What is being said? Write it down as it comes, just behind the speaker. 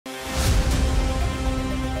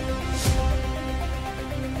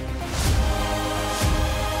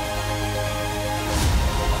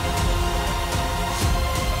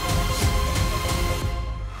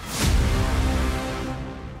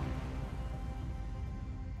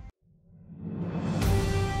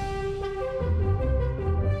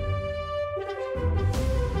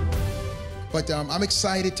But I'm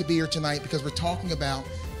excited to be here tonight because we're talking about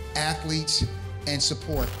athletes and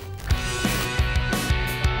support.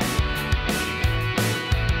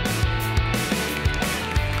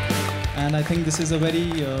 And I think this is a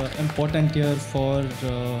very important year for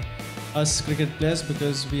us cricket players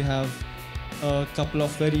because we have a couple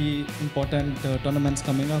of very important tournaments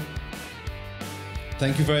coming up.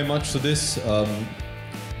 Thank you very much for this.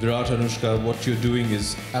 Virat, Anushka, what you're doing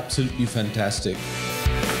is absolutely fantastic.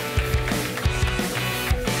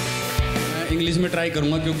 English में try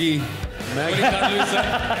करूंगा क्योंकि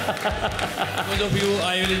most of you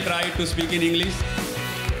I will try to speak in English.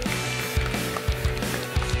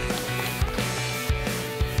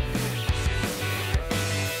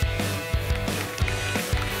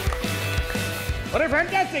 What a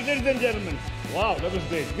fantastic, ladies and gentlemen. Wow, that was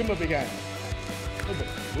great. Give him a big hand.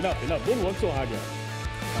 Enough. Don't work so hard here.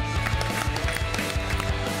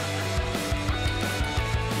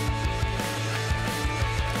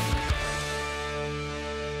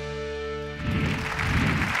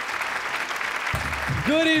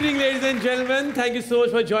 Good evening, ladies and gentlemen. Thank you so much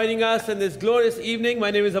for joining us in this glorious evening.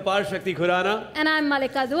 My name is Apar Shakti Khurana. And I'm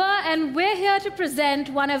Malika Dua, and we're here to present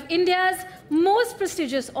one of India's most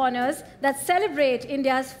prestigious honors that celebrate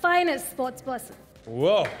India's finest sports person.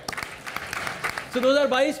 Wow. So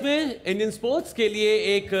 2022 में Indian sports के लिए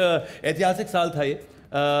एक ऐतिहासिक साल था ये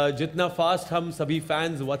जितना fast हम सभी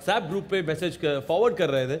फैंस व्हाट्सएप ग्रुप पे मैसेज फॉरवर्ड कर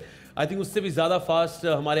रहे थे आई थिंक उससे भी ज़्यादा फास्ट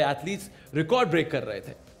हमारे एथलीट्स रिकॉर्ड ब्रेक कर रहे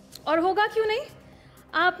थे और होगा क्यों नहीं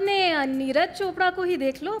आपने नीरज चोपड़ा को ही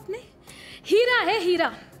देख लो अपने हीरा है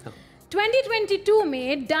हीरा 2022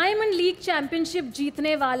 में डायमंड लीग चैंपियनशिप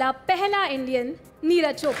जीतने वाला पहला Indian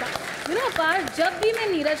Neeraj Chopra you know अपार जब भी मैं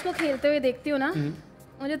नीरज को खेलते हुए देखती हूँ ना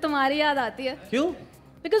मुझे तुम्हारी याद आती है क्यों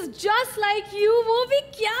Because just like you वो भी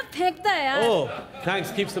क्या फेंकता है यार Oh,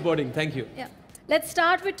 thanks, keep supporting, thank you. Yeah. Let's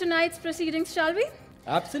start with tonight's proceedings, shall we?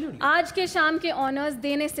 Absolutely. आज के शाम के ऑनर्स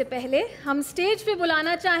देने से पहले हम स्टेज पे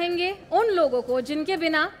बुलाना चाहेंगे उन लोगों को जिनके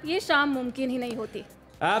बिना ये शाम मुमकिन ही नहीं होती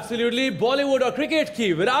Absolutely. Bollywood और क्रिकेट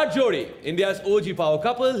की विराट जोड़ी India's OG power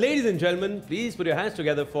couple. Ladies and gentlemen, please put your hands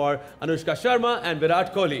together for Anushka Sharma and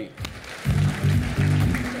Virat Kohli.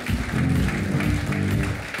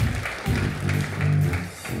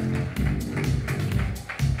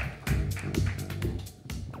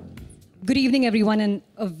 Good evening, everyone, and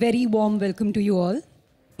a very warm welcome to you all.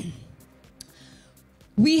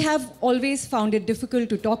 We have always found it difficult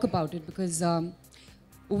to talk about it because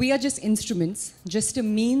we are just instruments, just a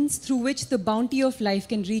means through which the bounty of life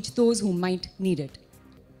can reach those who might need it.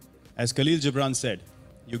 As Khalil Gibran said,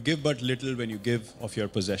 you give but little when you give of your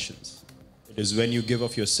possessions. It is when you give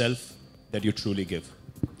of yourself that you truly give.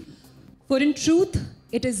 For in truth,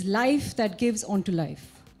 it is life that gives onto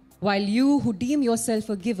life, while you who deem yourself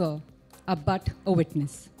a giver are but a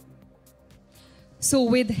witness. So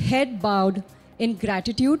with head bowed in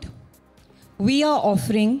gratitude, we are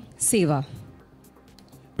offering Seva.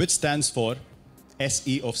 Which stands for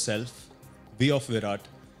SE of self, V of Virat,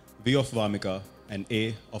 V of Vamika, and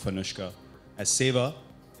A of Anushka, as Seva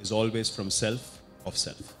is always from self of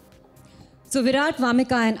self. So Virat,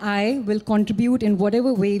 Vamika and I will contribute in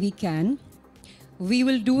whatever way we can. We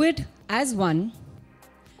will do it as one,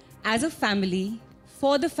 as a family,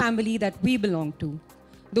 for the family that we belong to,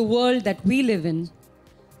 the world that we live in,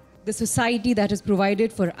 the society that has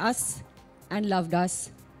provided for us and loved us,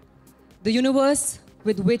 the universe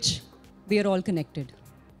with which we are all connected.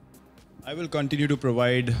 I will continue to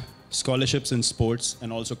provide scholarships in sports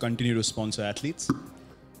and also continue to sponsor athletes.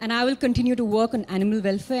 And I will continue to work on animal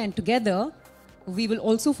welfare, and together we will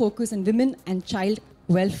also focus on women and child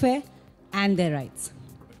welfare and their rights.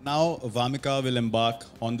 Now Vamika will embark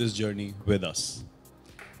on this journey with us.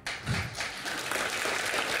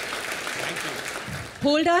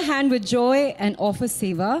 Hold our hand with joy and offer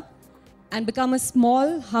Seva and become a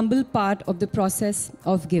small, humble part of the process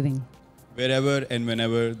of giving. Wherever and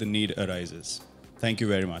whenever the need arises. Thank you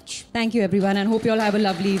very much. Thank you, everyone, and hope you all have a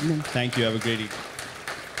lovely evening. Thank you. Have a great evening.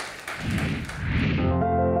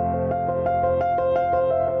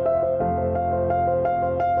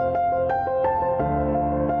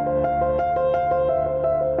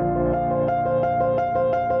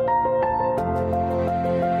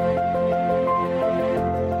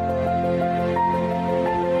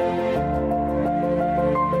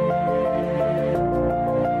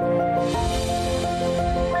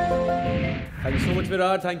 Thank you so much,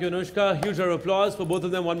 Virat. Thank you, Anushka. Huge round of applause for both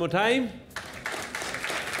of them one more time.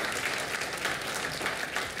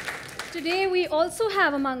 Today we also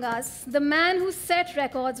have among us the man who set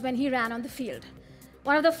records when he ran on the field.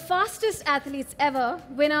 One of the fastest athletes ever,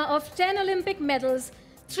 winner of 10 Olympic medals,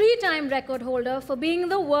 3-time record holder for being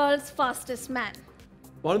the world's fastest man.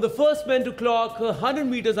 One of the first men to clock 100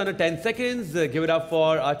 meters under 10 seconds. Give it up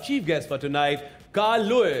for our chief guest for tonight, Carl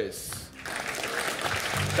Lewis.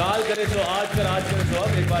 Carl करे तो आज करे तो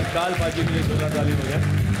अब एक बार Carl पाजी के लिए जोरदार ताली हो गया.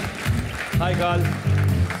 Hi Carl.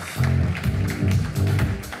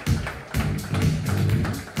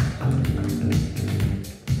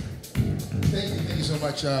 Thank you so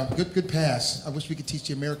much. Good pass. I wish we could teach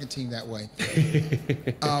the American team that way.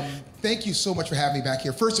 Thank you so much for having me back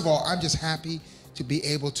here. First of all, I'm just happy to be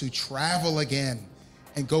able to travel again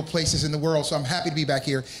and go places in the world. So I'm happy to be back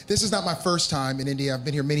here. This is not my first time in India. I've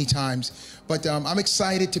been here many times. But I'm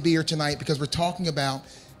excited to be here tonight because we're talking about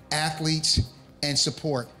athletes and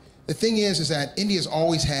support. The thing is that India's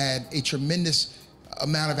always had a tremendous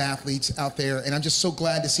amount of athletes out there. And I'm just so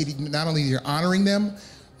glad to see that not only you're honoring them,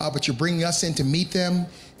 but you're bringing us in to meet them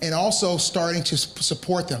and also starting to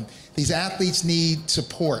support them. These athletes need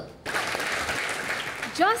support.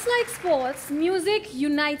 Just like sports, music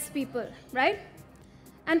unites people, right?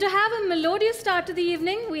 And to have a melodious start to the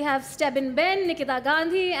evening, we have Stebin Ben, Nikita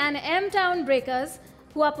Gandhi, and M-Town Breakers,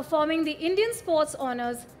 who are performing the Indian Sports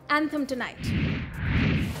Honours Anthem tonight.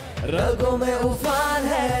 रगों में उफान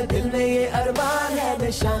है, दिल में ये अरमान है,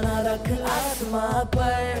 निशाना रख आसमां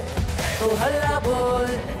पर, तो हल्ला बोल,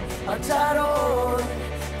 और चारों ओर,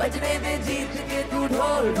 बजने दे जीत के तू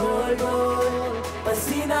ढोल ढोल ढोल,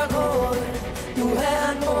 पसीना घोल, तू है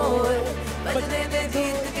अनमोल, बजने दे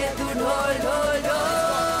जीत के तू ढोल ढोल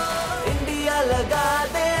ढोल, इंडिया लगा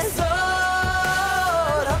दे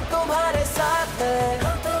जोर, हम तुम्हारे साथ हैं,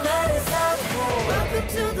 हम तुम्हारे साथ हैं, welcome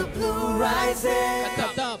to the blue rising.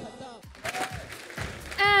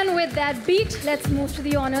 And with that beat, let's move to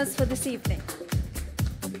the honours for this evening.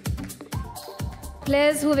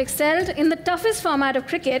 Players who have excelled in the toughest format of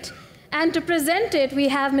cricket, and to present it, we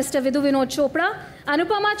have Mr. Vidhu Vinod Chopra,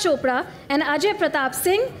 Anupama Chopra, and Ajay Pratap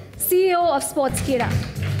Singh, CEO of Sportskeeda.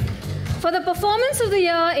 For the performance of the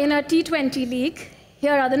year in a T20 league,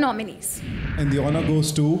 here are the nominees. And the honour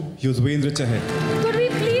goes to Yuzvendra Chahal. Could we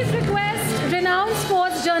please request renowned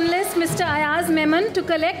sports journalist Mr. Ayaz Memon to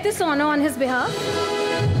collect this honour on his behalf?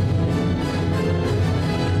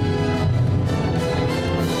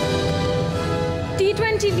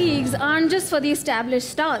 T20 leagues aren't just for the established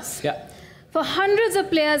stars. Yeah. For hundreds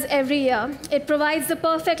of players every year, it provides the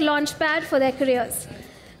perfect launch pad for their careers.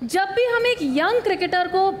 जब भी हम एक young cricketer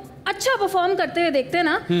को अच्छा perform करते हुए देखते हैं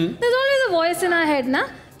ना, there's always a voice in our head ना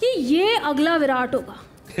कि ये अगला विराट होगा.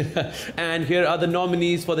 And here are the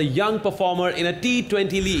nominees for the young performer in a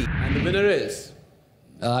T20 league. And the winner is...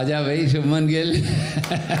 Aja bhai, Shubman Gill.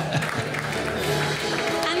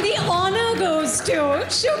 And the honour goes to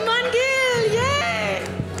Shubman Gill. Yay!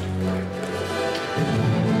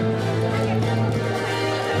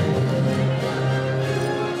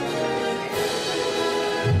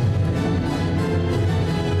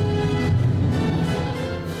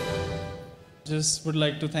 Just would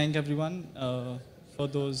like to thank everyone for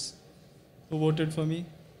those who voted for me.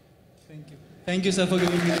 Thank you. Thank you, sir, for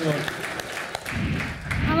giving me the award.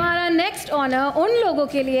 हमारा next honour उन लोगों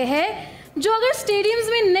के लिए है जो अगर stadiums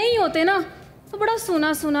में नहीं होते ना तो बड़ा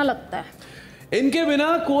सूना सूना लगता है. इनके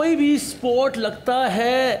बिना कोई भी स्पोर्ट लगता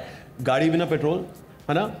है गाड़ी बिना पेट्रोल,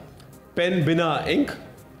 है ना, पेन बिना इंक,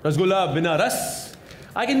 रसगुल्ला बिना रस.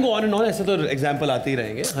 I can go on and on, ऐसे तो एग्जाम्पल आते ही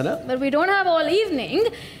रहेंगे, है ना. But we don't have all evening.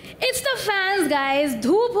 It's the fans, guys.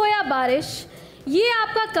 धूप हो या बारिश, ये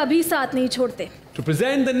आपका कभी साथ नहीं छोड़ते. To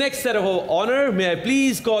present the next set of honor, may I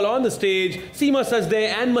please call on the stage Seema Sajde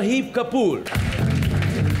and Maheep Kapoor.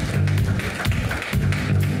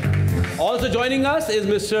 Also joining us is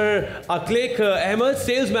Mr. Aklek Ahmed,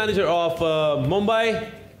 sales manager of Mumbai.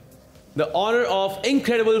 The honor of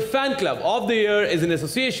Incredible Fan Club of the Year is in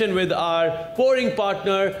association with our pouring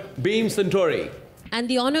partner, Beam Suntory. And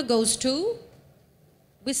the honor goes to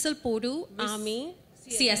Whistle Podu Army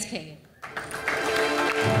CSK.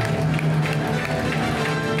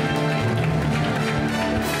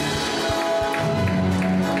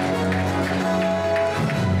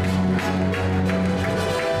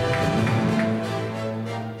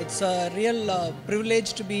 It's a real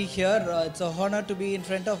privilege to be here. It's an honor to be in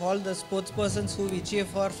front of all the sports persons who we cheer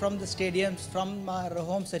for from the stadiums, from our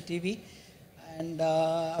homes at TV. And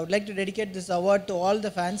I would like to dedicate this award to all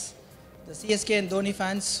the fans, the CSK and Dhoni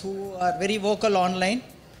fans who are very vocal online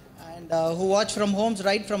and who watch from homes,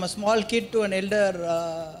 right from a small kid to an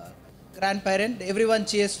elder grandparent. Everyone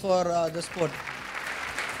cheers for the sport.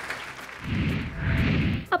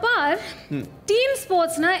 अपार team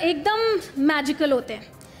sports ना एकदम magical होते हैं.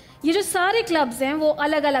 ये जो सारे clubs हैं वो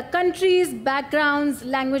अलग अलग कंट्रीज, बैकग्राउंड्स,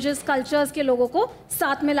 लैंग्वेजेस, कल्चर्स के लोगों को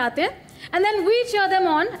साथ में लाते हैं. and then we cheer them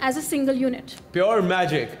on as a single unit. Pure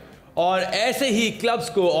magic. और ऐसे ही क्लब्स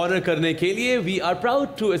को ऑनर करने के लिए we are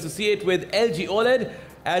proud to associate with LG OLED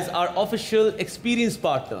as our official experience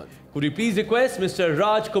partner. Could you please request Mr.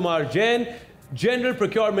 Raj Kumar Jain, General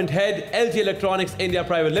Procurement Head, LG Electronics India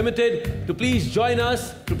Private Limited, to please join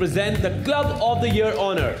us to present the Club of the Year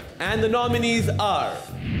honor. And the nominees are...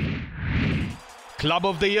 Club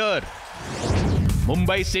of the Year,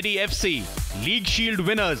 Mumbai City FC, League Shield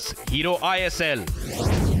winners, Hero ISL.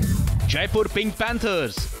 Jaipur Pink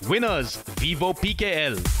Panthers, winners, Vivo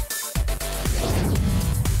PKL.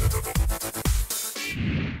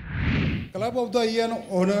 Club of the Year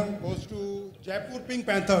honor goes to Jaipur Pink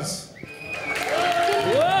Panthers.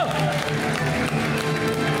 Whoa!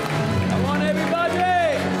 Come on,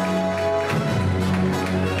 everybody!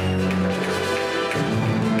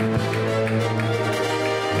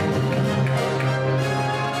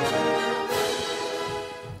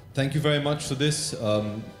 Thank you very much for this.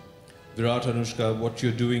 Virat, Anushka, what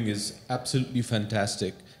you're doing is absolutely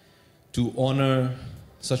fantastic. To honor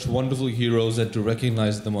such wonderful heroes and to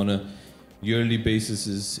recognize them on a yearly basis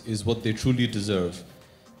is what they truly deserve.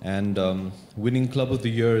 And winning Club of the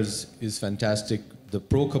Year is fantastic. The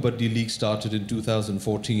Pro Kabaddi League started in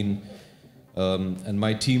 2014, and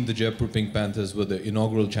my team, the Jaipur Pink Panthers, were the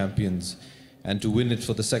inaugural champions. And to win it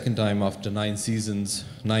for the second time after 9 seasons,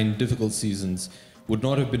 9 difficult seasons, would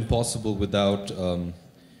not have been possible without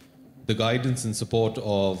the guidance and support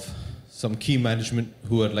of some key management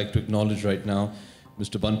who I'd like to acknowledge right now.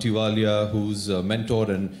 Mr. Bunty Walia, who's mentored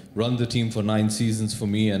and run the team for 9 seasons for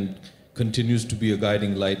me and continues to be a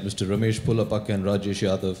guiding light. Mr. Ramesh Pulapak and Rajesh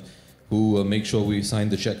Yadav, who make sure we sign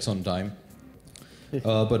the checks on time.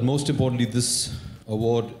 But most importantly, this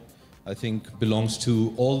award, I think, belongs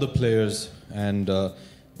to all the players and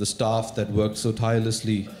the staff that worked so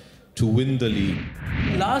tirelessly to win the league.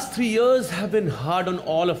 Last 3 years have been hard on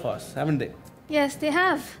all of us, haven't they? Yes, they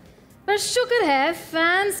have. पर शुक्र है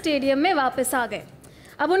fan stadium में वापस आ गए.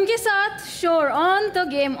 अब उनके साथ शोर ऑन तो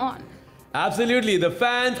game on. Absolutely, the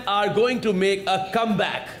fans are going to make a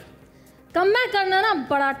comeback. Comeback करना ना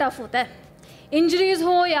बड़ा टफ होता है. इंजरीज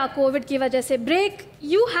हो या कोविड की वजह से break,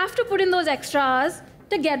 you have to put in those extra hours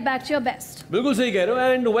to get back to your best. बिल्कुल सही कह रहे हो.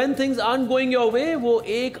 And when things aren't going your way, वो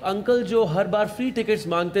एक अंकल जो हर बार फ्री टिकट्स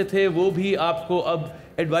मांगते थे, वो भी आपको अब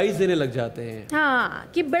एडवाइस देने लग जाते हैं.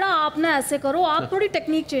 हाँ, कि बड़ा आप ना ऐसे करो, आप थोड़ी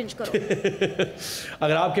टेक्निक चेंज करो.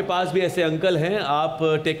 अगर आपके पास भी ऐसे अंकल हैं, आप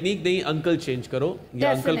टेक्निक नहीं अंकल चेंज करो,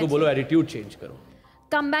 या अंकल को बोलो एटीट्यूड चेंज करो.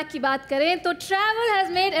 कमबैक की बात करें तो travel has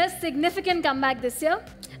made a significant comeback this year,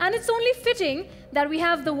 and it's only fitting that we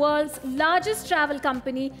have the world's largest travel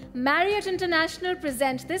company, Marriott International,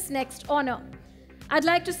 present this next honor. I'd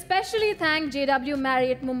like to specially thank JW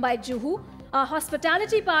Marriott Mumbai Juhu, our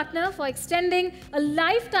hospitality partner, for extending a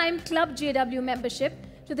lifetime Club JW membership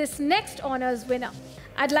to this next honors winner.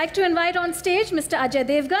 I'd like to invite on stage Mr. Ajay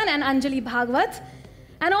Devgan and Anjali Bhagwat.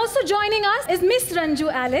 And also joining us is Miss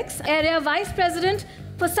Ranju Alex, Area Vice President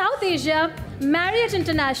for South Asia, Marriott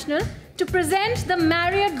International, to present the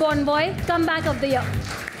Marriott Bonvoy Comeback of the Year.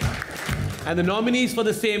 And the nominees for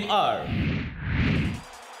the same are...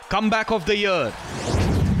 Comeback of the Year,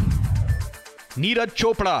 Neeraj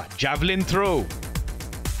Chopra, Javelin Throw.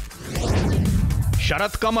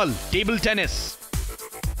 Sharat Kamal, Table Tennis.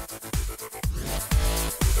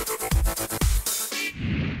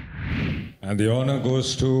 And the honor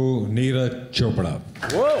goes to Neeraj Chopra.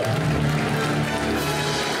 Whoa!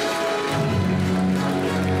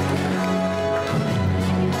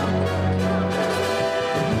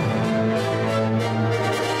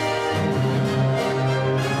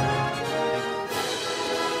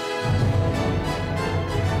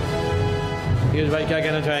 Neeraj भाई क्या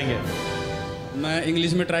कहना चाहेंगे? मैं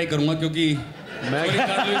English में try करूंगा क्योंकि मैं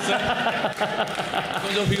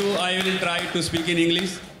Because of you, I will try to speak in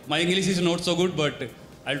English. My English is not so good, but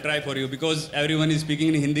I'll try for you because everyone is speaking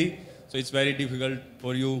in Hindi, so it's very difficult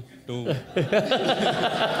for you to.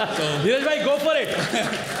 So, Neeraj bhai, go for it.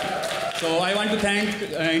 So I want to thank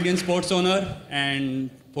Indian Sports Owner and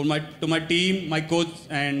to my team, my coach,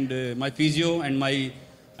 and my physio and my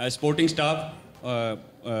sporting staff.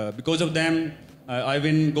 Because of them, I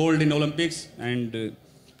win gold in Olympics, and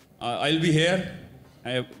I'll be here,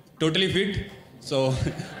 totally fit. So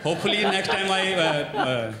hopefully next time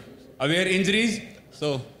I wear injuries.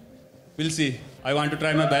 So we'll see. I want to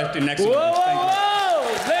try my best in next.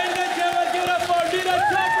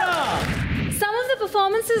 Some of the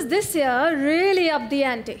performances this year really upped the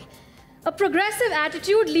ante. A progressive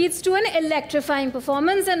attitude leads to an electrifying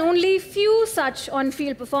performance, and only few such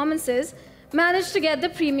on-field performances manage to get the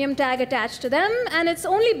premium tag attached to them, and it's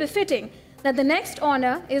only befitting that the next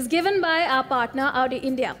honor is given by our partner, Audi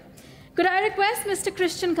India. Could I request Mr.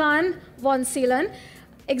 Christian Khan von Seelen,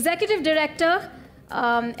 Executive Director,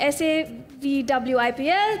 SAVWIPL,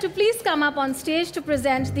 to please come up on stage to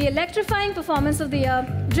present the electrifying performance of the year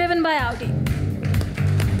driven by Audi.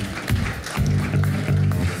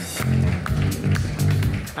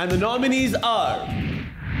 And the nominees are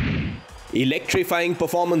Electrifying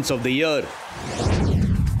Performance of the Year,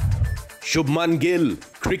 Shubman Gill,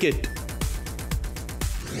 Cricket,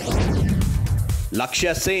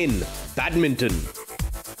 Lakshya Sen, Badminton,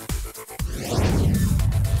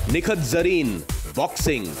 Nikhat Zareen,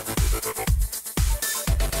 Boxing,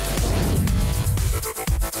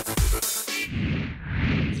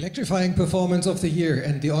 Electrifying Performance of the Year,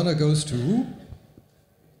 and the honor goes to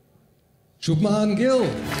Shubman Gill.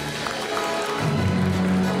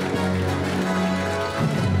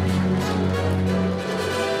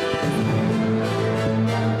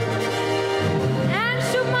 And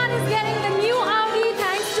Shubman is getting the new Audi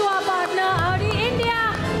thanks to our partner, Audi India.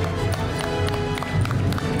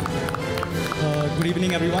 Good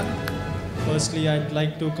evening, everyone. Firstly, I'd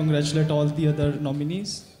like to congratulate all the other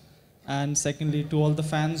nominees. And secondly, to all the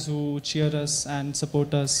fans who cheer us and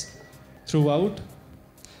support us throughout.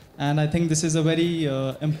 And I think this is a very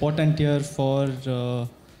important year for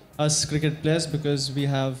us cricket players because we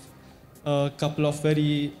have a couple of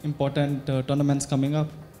very important tournaments coming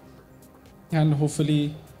up. And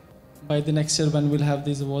hopefully, by the next year when we'll have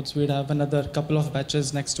these awards, we'll have another couple of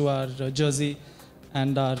batches next to our jersey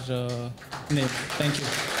and our name. Thank you.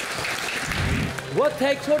 वक्त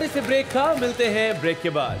है एक छोटे से break का, मिलते हैं break के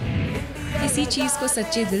बाद। किसी चीज को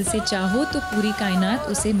सच्चे दिल से चाहो तो पूरी कायनात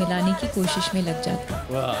उसे मिलाने की कोशिश में लग जाती है।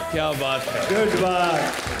 वाह, क्या बात है। गुड बात।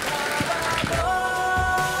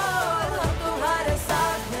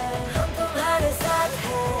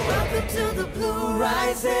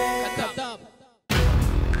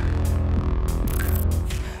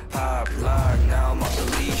 Pop lock, now I'm off the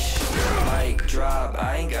leash. Mic drop,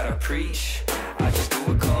 I ain't gotta preach. I just do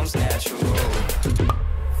what comes natural.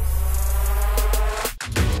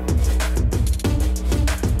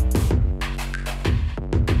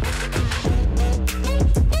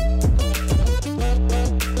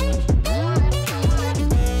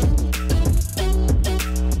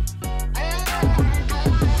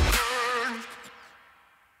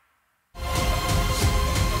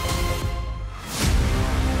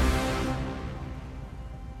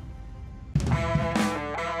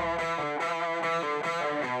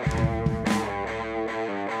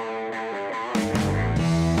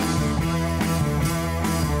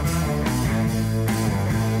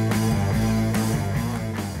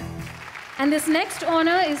 And this next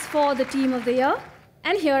honor is for the Team of the Year.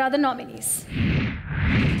 And here are the nominees.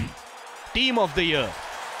 Team of the Year,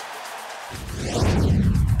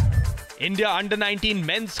 India Under-19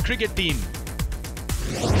 Men's Cricket Team,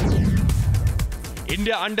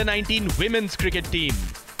 India Under-19 Women's Cricket Team,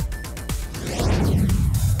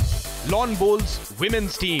 Lawn Bowls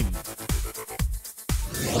Women's Team,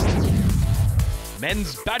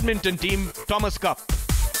 Men's Badminton Team Thomas Cup.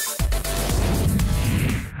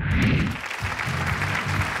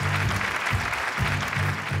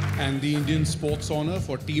 And the Indian Sports Honor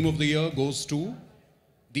for Team of the Year goes to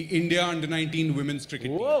the India Under-19 Women's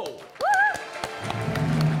Cricket Team.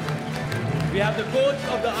 We have the coach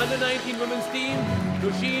of the Under-19 Women's Team,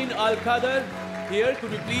 Nusheen Al-Khadar, here.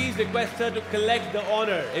 Could you please request her to collect the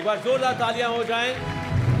honor? एक बार जोरदार तालियां हो जाएं.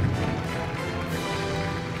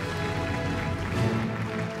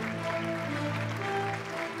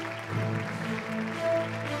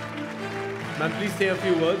 Ma'am, please say a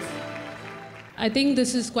few words. I think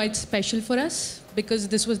this is quite special for us because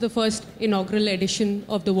this was the first inaugural edition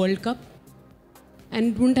of the World Cup.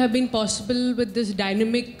 And it wouldn't have been possible with this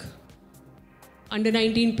dynamic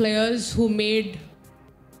under-19 players who made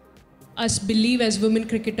us believe as women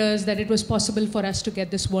cricketers that it was possible for us to get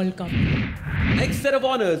this World Cup. Next set of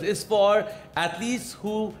honors is for athletes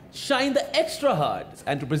who shine the extra hard.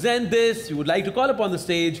 And to present this, we would like to call upon the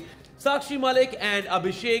stage Sakshi Malik and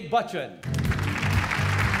Abhishek Bachchan.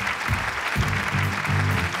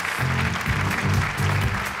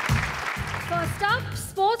 First up,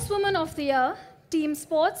 Sportswoman of the Year, Team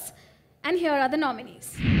Sports. And here are the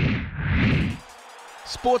nominees.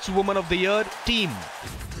 Sportswoman of the Year Team,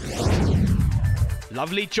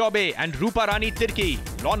 Lovely Chaube and Rupa Rani Tirki,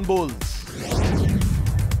 Lawn Bowls,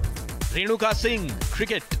 Renuka Singh,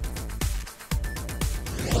 Cricket,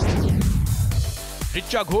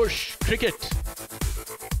 Richa Ghosh, Cricket,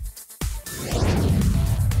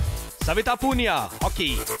 Savita Punia,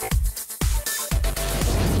 Hockey.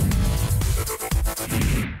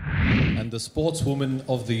 And and the Sportswoman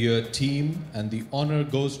of the Year team, and the honor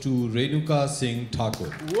goes to Renuka Singh Thakur.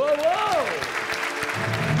 Whoa, whoa!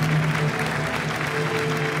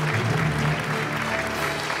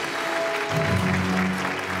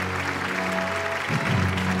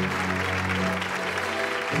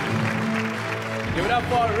 Give it up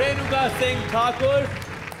for Renuka Singh Thakur.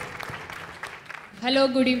 Hello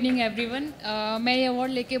good evening everyone मैं ये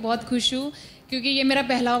award लेके बहुत खुश हूँ क्योंकि ये मेरा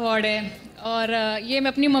पहला अवार्ड है और ये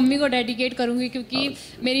मैं अपनी मम्मी को डेडिकेट करूँगी क्योंकि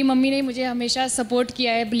मेरी मम्मी ने मुझे हमेशा सपोर्ट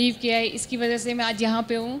किया है, बिलीव किया है, इसकी वजह से मैं आज यहाँ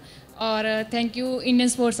पे हूँ और thank you Indian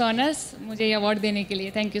sports honours मुझे ये अवार्ड देने के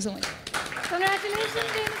लिए. Thank you so much.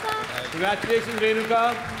 Congratulations,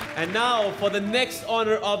 Renuka. And now for the next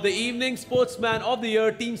honor of the evening, Sportsman of the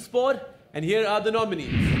Year, Team Sport. And here are the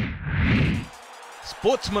nominees.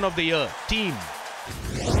 Sportsman of the Year, Team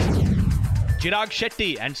Chirag Shetty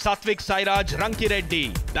and Satvik Sairaj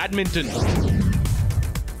Rankireddy, Badminton.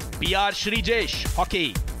 PR Shrijesh,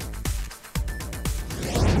 Hockey.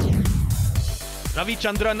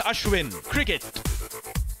 Ravichandran Ashwin, Cricket.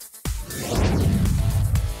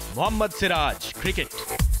 Mohammad Siraj, Cricket.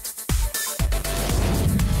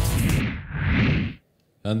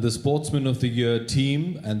 And the Sportsman of the Year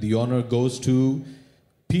team, and the honor goes to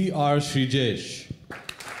PR Shrijesh.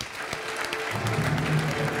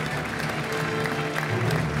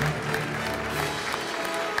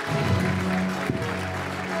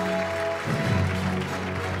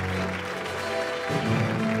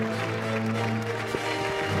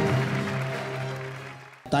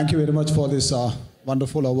 Thank you very much for this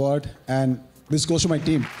wonderful award, and this goes to my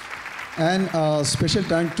team. And special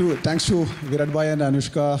thanks to Virat Bhai and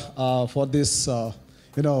Anushka for this,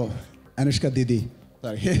 Anushka Didi.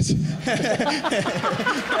 Sorry.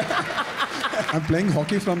 I'm playing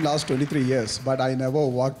hockey from last 23 years, but I never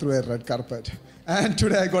walked through a red carpet. And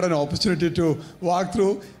today I got an opportunity to walk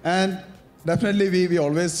through, and definitely we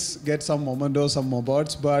always get some mementos, some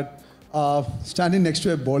awards, but standing next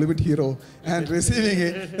to a Bollywood hero and receiving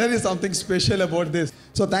it, there is something special about this.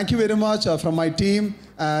 So thank you very much from my team,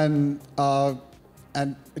 and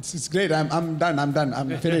it's great. I'm done. I'm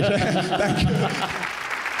finished. Thank you.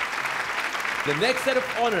 The next set of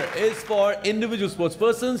honor is for individual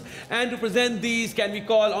sportspersons, and to present these, can we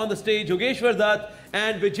call on the stage Yogeshwar Dutt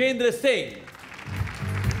and Vijendra Singh.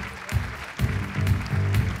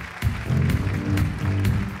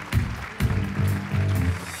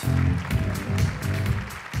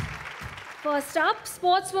 First up,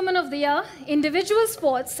 Sportswoman of the Year, individual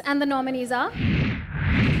sports, and the nominees are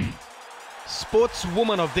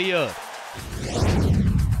Sportswoman of the Year,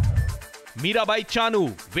 Mirabai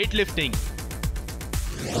Chanu, weightlifting.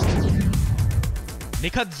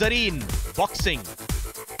 Nikhat Zareen, boxing.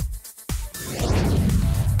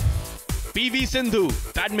 PV Sindhu,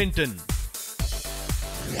 badminton.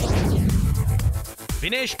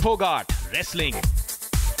 Vinesh Phogart, wrestling.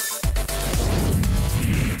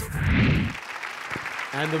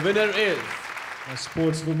 And the winner is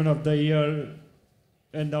Sportswoman of the Year,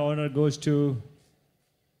 and the honor goes to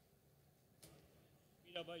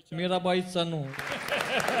Mirabai Chanu.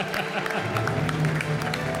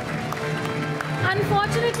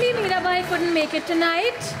 Unfortunately, Mirabai couldn't make it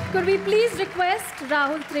tonight. Could we please request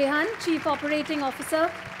Rahul Trehan, Chief Operating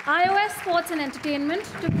Officer, iOS Sports and Entertainment,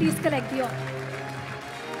 to please collect the honor.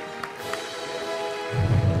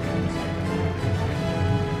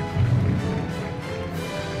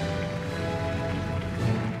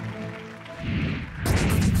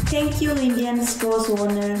 Thank you Indian sports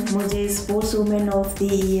owner मुझे sports women of the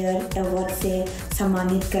year award से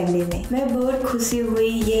सम्मानित करने में मैं बहुत खुशी हुई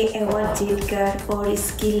ये अवार्ड जीतकर, और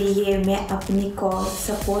इसके लिए मैं अपनी कोच,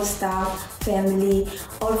 सपोर्ट स्टाफ, फैमिली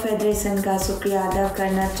और फेडरेशन का शुक्रिया अदा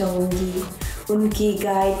करना चाहूँगी उनकी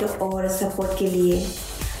गाइड और सपोर्ट के लिए.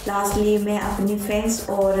 लास्टली मैं अपनी फैंस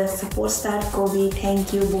और सपोर्ट स्टाफ को भी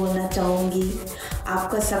थैंक यू बोलना चाहूँगी.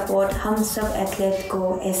 आपका सपोर्ट हम सब एथलीट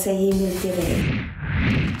को ऐसे ही मिलते रहे.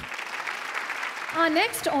 Our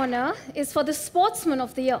next honor is for the Sportsman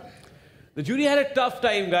of the Year. The jury had a tough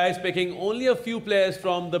time, guys, picking only a few players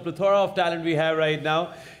from the plethora of talent we have right now.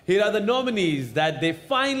 Here are the nominees that they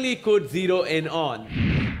finally could zero in on.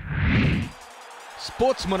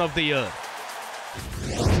 Sportsman of the Year,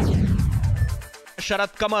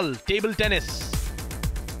 Sharat Kamal, table tennis.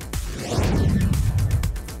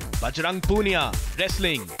 Bajrang Punia,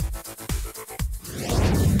 wrestling.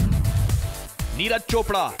 Neeraj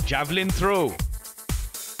Chopra, javelin throw.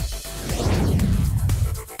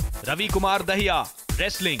 Ravi Kumar Dahiya,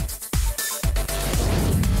 wrestling.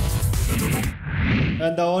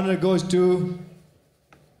 And the honor goes to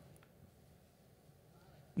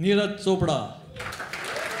Neeraj Chopra.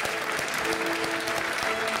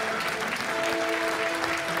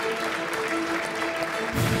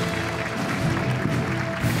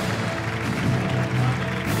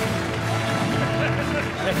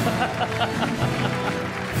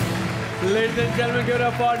 Ladies and gentlemen, give it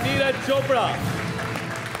up for Neeraj Chopra.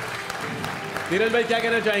 Neeraj भाई क्या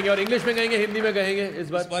कहना चाहेंगे? और English में कहेंगे, हिंदी में कहेंगे? इस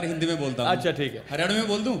बार हिंदी में बोलता हूँ। अच्छा ठीक है। हरियाणा में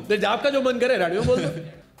बोल दूँ? आपका जो मन करे हरियाणा में बोल दो।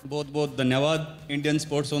 बहुत बहुत धन्यवाद इंडियन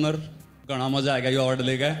स्पोर्ट्स ओनर, घना मजा आएगा ये अवार्ड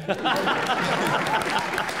लेकर।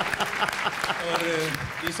 और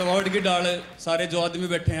इस अवार्ड की डाल सारे जो आदमी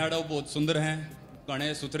बैठे हैं वो बहुत सुंदर हैं,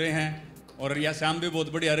 घने सुथरे हैं, और रिया श्याम भी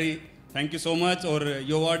बहुत बढ़िया रही। Thank you so much. और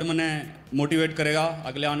ये अवार्ड मैंने मोटिवेट करेगा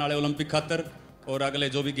अगले आने वाले ओलंपिक खातर और अगले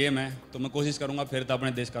जो भी गेम है, तो मैं कोशिश करूंगा फिर तो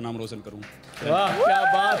अपने देश का नाम रोशन करूं। वाह क्या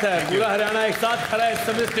बात है, पूरा हरियाणा एक साथ खड़ा है इस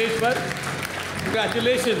समय स्टेज पर।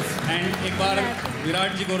 Congratulations। एंड एक बार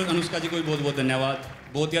विराट जी को और अनुष्का जी को भी बहुत बहुत धन्यवाद,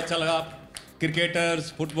 बहुत ही अच्छा लगा।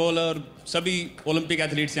 क्रिकेटर्स, फुटबॉलर, सभी ओलंपिक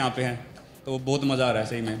एथलीट्स यहाँ पे हैं, तो बहुत मजा आ रहा है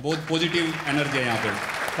सही में, बहुत पॉजिटिव एनर्जी है यहाँ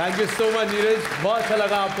पे। Thank you so much Neeraj, बहुत अच्छा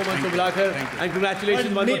लगा आपको मंच पर बुलाकर। And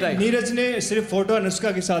congratulation one more time. Neeraj ने सिर्फ फोटो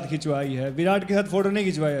अनुष्का के साथ खिंचवाई है, विराट के साथ फोटो नहीं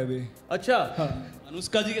खिंचवाया अभी। अच्छा हाँ।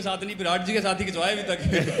 अनुष्का जी के साथ नहीं, विराट जी के साथ ही खिंचवाया अभी तक।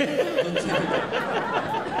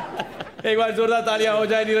 एक बार जोरदार तालियां हो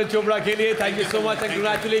जाए नीरज चोपड़ा के लिए। Thank you so much and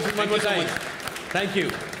congratulation one more time. Thank you.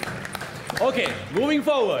 Okay, moving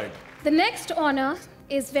forward. The next honor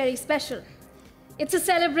is very special. It's a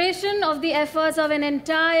celebration of the efforts of an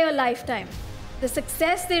entire lifetime, the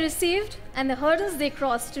success they received and the hurdles they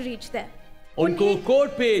crossed to reach there. उनको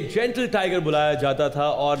court पे gentle tiger बुलाया जाता था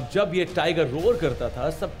और जब ये tiger roar करता था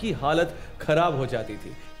सबकी हालत खराब हो जाती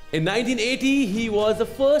थी। In 1980 he was the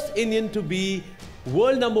first Indian to be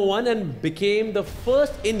world number 1 and became the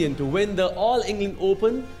first Indian to win the All England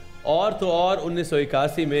Open, और तो और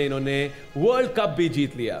 1981 में इन्होंने वर्ल्ड कप भी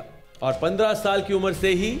जीत लिया। और 15 साल की उम्र से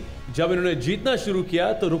ही जब इन्होंने जीतना शुरू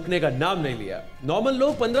किया तो रुकने का नाम नहीं लिया। नॉर्मल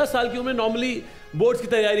लोग 15 साल की उम्र नॉर्मली बोर्ड्स की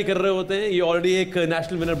तैयारी कर रहे होते हैं, ये ऑलरेडी एक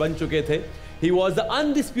नेशनल विनर बन चुके थे। He was the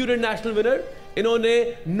undisputed national winner. इन्होंने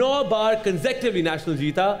 9 बार कंसेक्टिवली नेशनल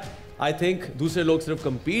जीता। आई थिंक दूसरे लोग सिर्फ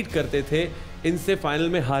compete करते थे इनसे फाइनल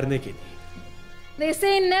में हारने के लिए। They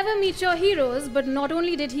say never meet your heroes, but not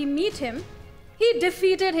only did he meet him, he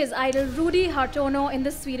defeated his idol Rudi Hartono in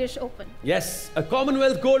the Swedish Open. Yes, a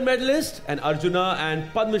Commonwealth gold medalist, an Arjuna and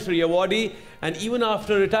Padma Shri awardee, and even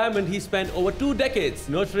after retirement he spent over 2 decades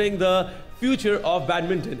nurturing the future of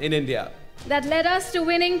badminton in India. That led us to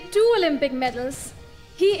winning 2 Olympic medals.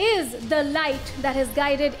 He is the light that has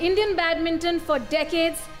guided Indian badminton for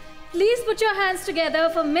decades. Please put your hands together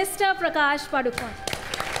for Mr. Prakash Padukone.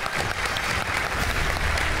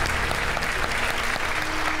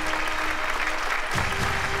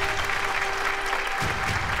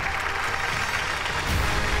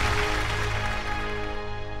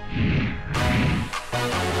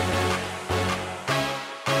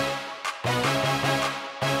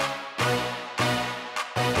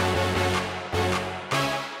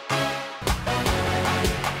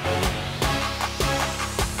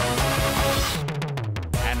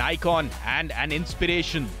 Icon and an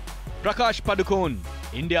inspiration. Prakash Padukone,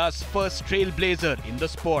 India's first trailblazer in the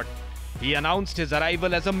sport. He announced his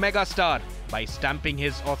arrival as a megastar by stamping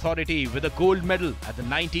his authority with a gold medal at the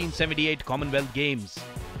 1978 Commonwealth Games.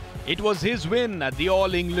 It was his win at the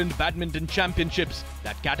All England Badminton Championships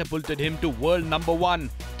that catapulted him to world number 1,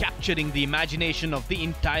 capturing the imagination of the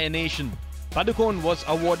entire nation. Padukone was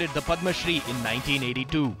awarded the Padma Shri in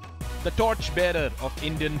 1982. The torchbearer of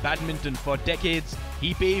Indian badminton for decades,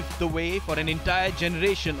 he paved the way for an entire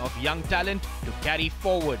generation of young talent to carry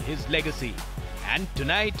forward his legacy. And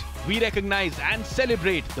tonight, we recognize and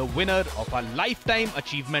celebrate the winner of our Lifetime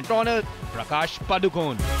Achievement Honor, Prakash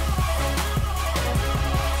Padukone.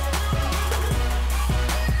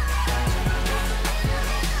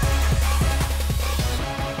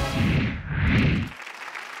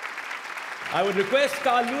 I would request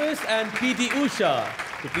Carl Lewis and P.T. Usha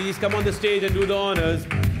to please come on the stage and do the honors.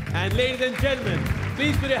 And ladies and gentlemen,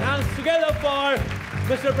 please put your hands together for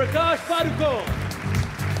Mr. Prakash Padukone.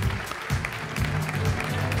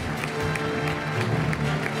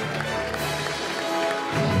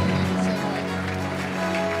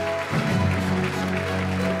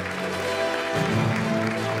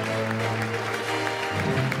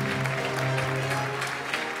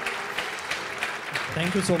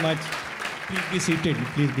 Thank you so much. Please be seated.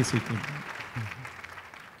 Please be seated.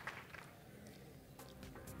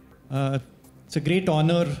 It's a great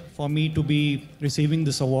honor for me to be receiving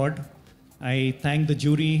this award. I thank the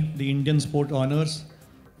jury, the Indian Sport Honors,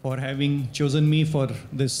 for having chosen me for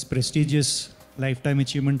this prestigious Lifetime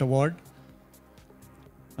Achievement Award.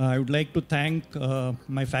 I would like to thank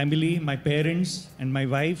my family, my parents, and my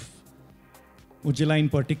wife, Ujjala in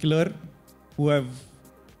particular, who have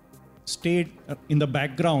stayed in the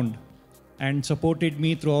background and supported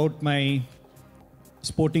me throughout my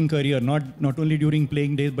sporting career, not only during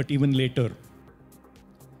playing days, but even later.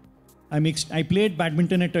 I played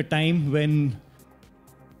badminton at a time when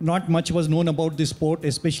not much was known about this sport,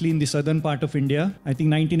 especially in the southern part of India. I think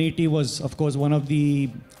 1980 was, of course, one of the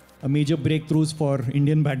major breakthroughs for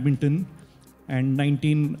Indian badminton. And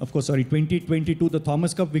 2022, the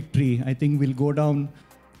Thomas Cup victory, I think will go down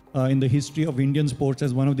in the history of Indian sports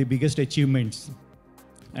as one of the biggest achievements.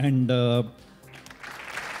 And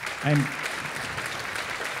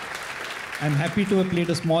I'm happy to have played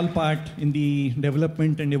a small part in the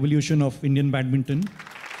development and evolution of Indian badminton.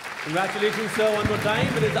 Congratulations, sir, one more time.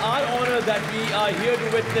 It is our honor that we are here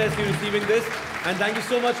to witness you receiving this. And thank you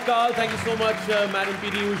so much, Carl. Thank you so much, Madam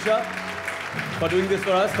P.T. Usha, for doing this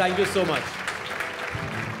for us. Thank you so much.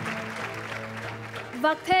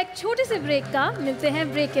 वक्त है एक छोटे से break का, मिलते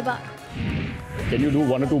हैं break के बाद. Can you do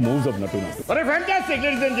one or two moves of Nattu Nattu? What a fantastic,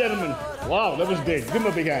 ladies and gentlemen. Wow, that was great. Give him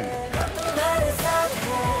a big hand.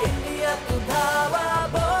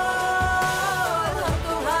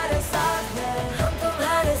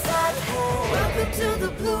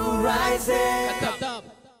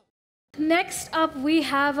 Next up, we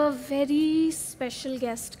have a very special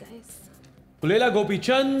guest, guys. Pulela Gopi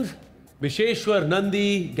Chand, Visheshwar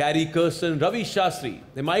Nandi, Gary Kirsten, Ravi Shastri.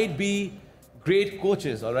 They might be great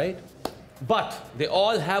coaches, all right? But they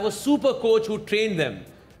all have a super coach who trained them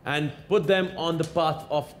and put them on the path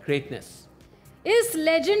of greatness. इस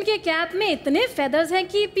legend के cap में इतने feathers हैं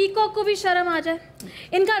कि peacock को भी शर्म आ जाए.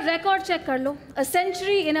 इनका रिकॉर्ड चेक कर लो. A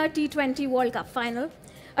century in a T20 World Cup final.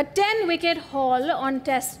 A 10-wicket haul on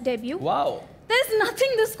test debut. Wow. There's nothing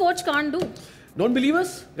this coach can't do. Don't believe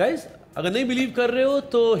us, guys? अगर नहीं believe कर रहे हो,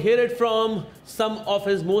 तो hear it from some of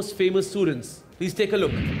his most famous students. Please take a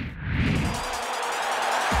look.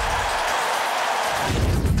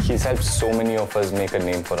 He's helped so many of us make a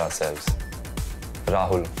name for ourselves.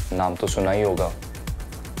 Rahul, नाम तो सुना ही होगा,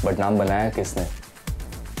 but नाम बनाया किसने?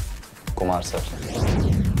 कुमार सर.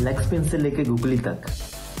 लेग स्पिन से लेके गुगली तक,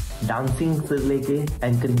 डांसिंग से लेके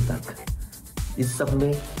एंकरिंग तक, इस सब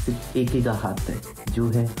में सिर्फ एक ही का हाथ है, जो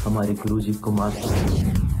है हमारे गुरुजी Kumar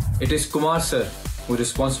sir. It is Kumar sir who is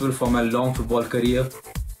responsible for my long football career.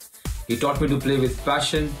 He taught me to play with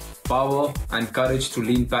passion, power and courage through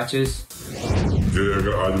lean patches. मुझे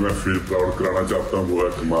अगर आज मैं फील प्राउड कराना चाहता हूँ वो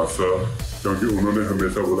है कुमार सर, क्योंकि उन्होंने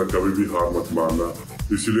हमेशा बोला कभी भी हार मत मानना,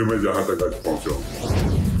 इसीलिए मैं जहाँ तक आज पहुँचा हूँ.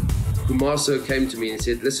 Kumar sir came to me and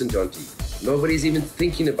said, "Listen, Jonty, nobody's even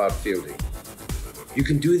thinking about fielding. You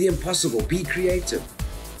can do the impossible. Be creative.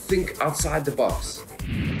 Think outside the box."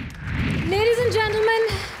 Ladies and gentlemen,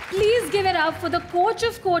 please give it up for the coach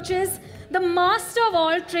of coaches, the master of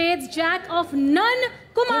all trades, jack of none,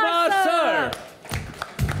 Kumar sir.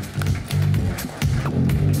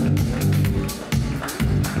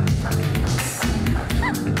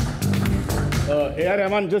 A.R.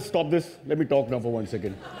 Rahman, just stop this. Let me talk now for 1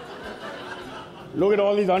 second. Look at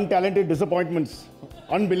all these untalented disappointments.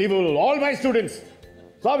 Unbelievable. All my students.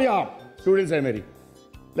 सब यहाँ students हैं मेरी.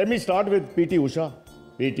 Let me start with P.T. Usha.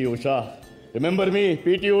 P.T. Usha. Remember me?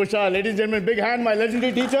 P.T. Usha. Ladies and gentlemen, big hand, my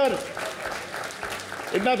legendary teacher.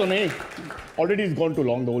 इतना तो नहीं. Already it's gone too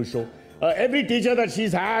long, the whole show. Every teacher that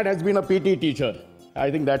she's had has been a PT teacher. I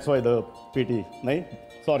think that's why the PT. No?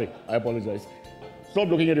 Sorry, I apologize. Stop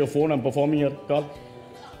looking at your phone. I'm performing here. Carl.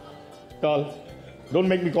 Carl. Don't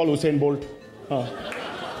make me call Usain Bolt.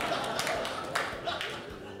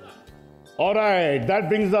 All right. That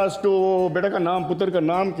brings us to बेटा का नाम, पुत्र का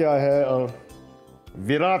नाम क्या है?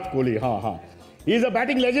 Virat Kohli. हाँ. He's a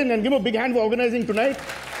batting legend and give him a big hand for organizing tonight.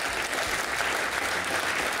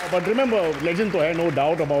 But remember, legend तो है, no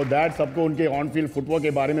doubt about that. सबको उनके on-field footwork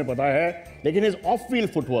के बारे में पता है. लेकिन his off-field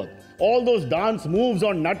footwork, all those dance moves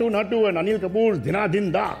on Nattu Nattu and Anil Kapoor's Dhina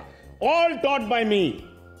Din Da, all taught by me.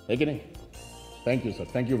 है कि नहीं? Thank you, sir.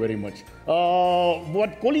 Thank you very much.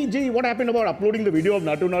 What Kohli ji, what happened about uploading the video of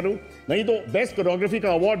Nattu Nattu? नहीं तो best choreography का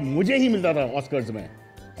award मुझे ही मिलता था Oscars में.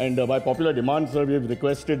 And by popular demand, sir, we have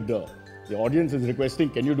requested, the audience is requesting,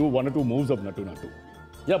 can you do one or two moves of Nattu Nattu?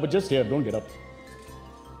 Yeah, but just here, don't get up.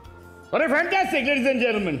 What a fantastic, ladies and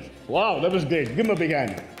gentlemen. Wow, that was great. Give him a big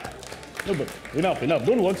hand. No, but enough.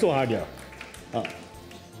 Don't work so hard here.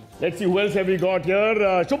 Let's see, who else have we got here?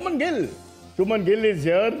 Shubman Gill. Shubman Gill is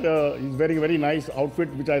here. He's wearing a very nice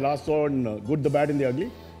outfit, which I last saw on Good, the Bad and the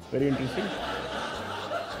Ugly. Very interesting.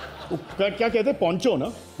 क्या कहते हैं? Poncho,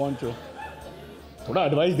 ना? Poncho. थोड़ा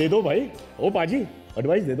advice दे दो भाई. ओ पाजी,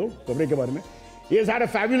 advice दे दो कपड़े के बारे में. He has had a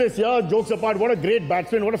fabulous year, jokes apart. What a great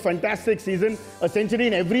batsman, what a fantastic season. A century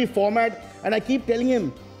in every format. And I keep telling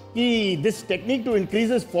him, this technique to increase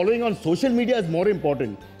his following on social media is more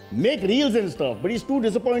important. Make reels and stuff. But he's too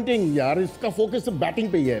disappointing, yaar. Iska focus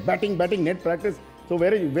batting pe hai. Batting, net practice. So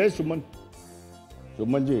where's Shubman?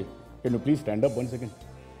 Shubman ji, can you please stand up 1 second?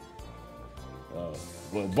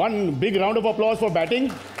 One big round of applause for batting.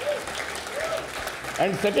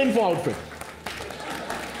 And second for outfit.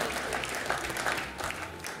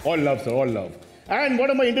 All love, sir, all love. And one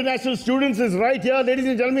of my international students is right here. Ladies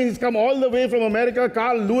and gentlemen, he's come all the way from America,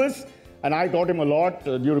 Carl Lewis. And I taught him a lot.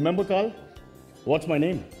 Do you remember, Carl? What's my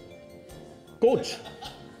name? Coach.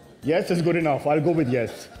 Yes is good enough. I'll go with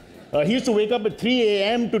yes. He used to wake up at 3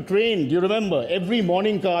 a.m. to train. Do you remember? Every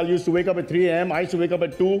morning, Carl used to wake up at 3 a.m. I used to wake up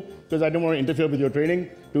at 2 because I didn't want to interfere with your training,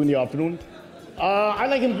 2 in the afternoon. I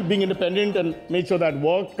like him being independent and made sure that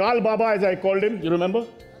worked. Carl Baba, as I called him, you remember?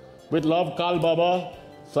 With love, Carl Baba,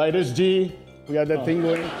 Cyrus G. We had that thing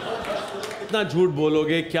going. इतना झूठ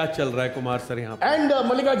बोलोगे क्या चल रहा है Kumar sir यहाँ पे? And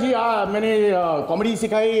Malika ji, मैंने comedy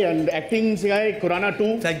सिखाई and acting सिखाई. Khurana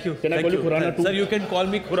 2. Thank you. Can I call you Khurana 2? Sir, you can call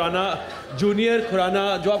me Khurana Junior,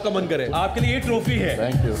 Khurana जो आपका मन करे. आपके लिए ये ट्रॉफी है.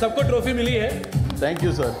 Thank you. सबको ट्रॉफी मिली है. Thank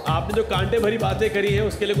you, sir. आपने जो कांटे भरी बातें करी हैं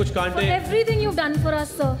उसके लिए कुछ कांटे. For everything you've done for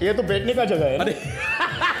us, sir. ये तो बैठने का जगह है.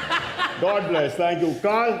 God bless. Thank you,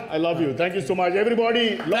 Carl. I love you. Thank you so much,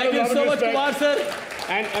 everybody. Thank you so much, Kumar sir.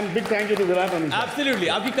 And big thank you to Virat Anand. Absolutely.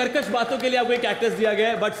 आपकी कर्कश बातों के लिए आपको एक cactus दिया गया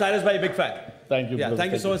है, but Cyrus bhai big fan. Thank you. Yeah,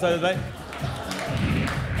 thank you so much, Cyrus bhai.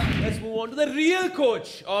 Let's move on to the real coach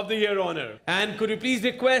of the year honor. And could you please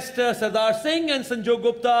request Sardar Singh and Sanjog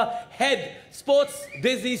Gupta, head sports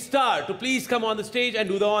Disney star, to please come on the stage and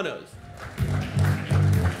do the honors.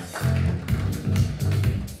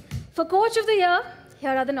 For Coach of the Year,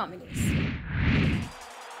 here are the nominees.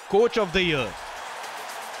 Coach of the Year: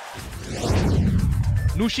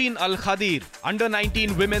 Nushin Al Khadir,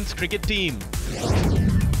 Under-19 Women's Cricket Team.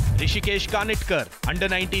 Rishikesh Kanitkar,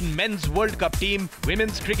 Under-19 Men's World Cup Team,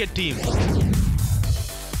 Women's Cricket Team.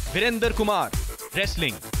 Virender Kumar,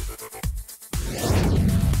 Wrestling.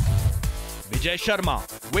 Vijay Sharma,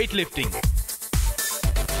 Weightlifting.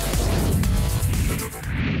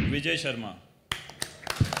 Vijay Sharma.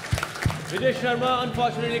 Vijay Sharma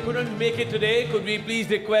unfortunately couldn't make it today. Could we please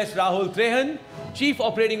request Rahul Trehan, Chief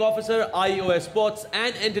Operating Officer, IOS Sports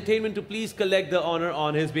and Entertainment, to please collect the honor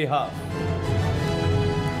on his behalf.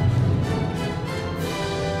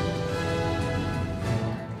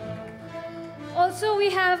 Also, we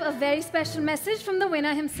have a very special message from the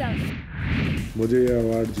winner himself. मुझे ये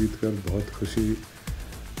award जीतकर बहुत खुशी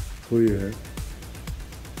हुई है.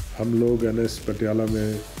 हम लोग NS Patiala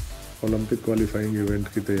में ओलंपिक क्वालिफाइंग इवेंट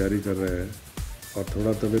की तैयारी कर रहे हैं और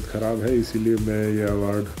थोड़ा तबीयत ख़राब है, इसीलिए मैं ये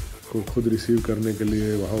अवार्ड को खुद रिसीव करने के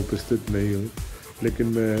लिए वहाँ उपस्थित नहीं हूँ. लेकिन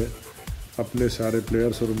मैं अपने सारे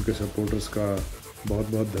प्लेयर्स और उनके सपोर्टर्स का बहुत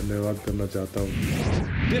बहुत धन्यवाद करना चाहता हूँ.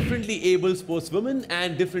 Differently able sportswomen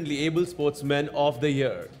and differently able sportsmen of the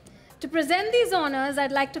year. To present these honors,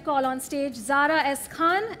 I'd like to call on stage Zara S.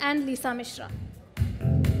 Khan and Lisa Mishra.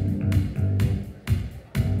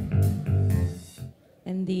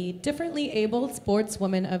 And the Differently Abled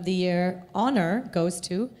Sportswoman of the Year honor goes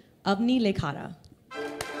to Avni Lekhara.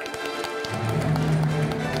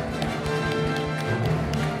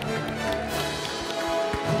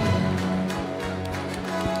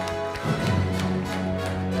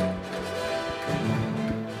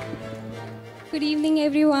 Good evening,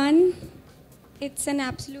 everyone. It's an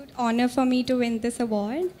absolute honor for me to win this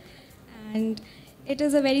award. And it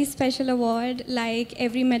is a very special award, like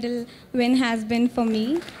every medal win has been for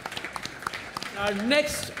me. Our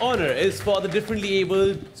next honor is for the Differently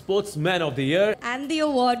Abled Sportsman of the Year. And the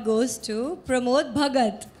award goes to Pramod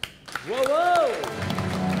Bhagat. Whoa, whoa!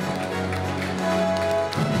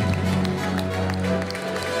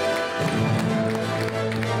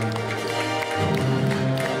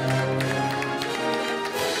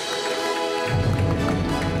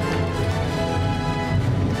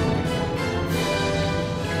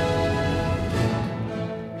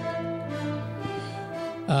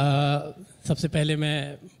 सबसे पहले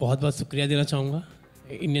मैं बहुत बहुत शुक्रिया देना चाहूँगा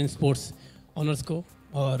Indian sports honours को.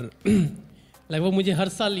 और लगभग मुझे हर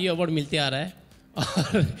साल ये अवार्ड मिलते आ रहा है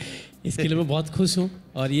और इसके लिए मैं बहुत खुश हूँ.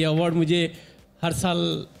 और ये अवार्ड मुझे हर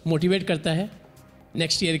साल मोटिवेट करता है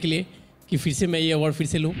नेक्स्ट ईयर के लिए कि फिर से मैं ये अवार्ड फिर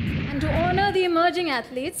से लूँ. And to honor the emerging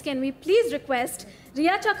athletes, can we please request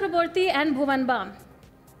Riya Chakraborty and Bhuvan Bam?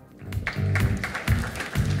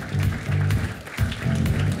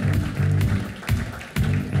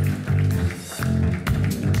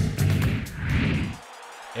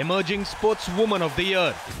 Emerging Sportswoman of the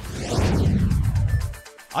Year: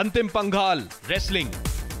 Antim Panghal, Wrestling.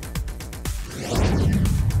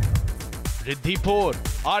 Riddhi Phor,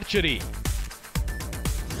 Archery.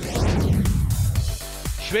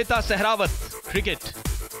 Shweta Sehrawat, Cricket.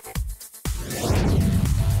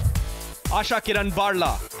 Asha Kiran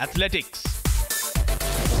Barla, Athletics.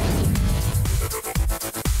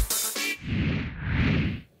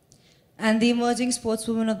 And the Emerging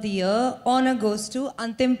Sportswoman of the Year honor goes to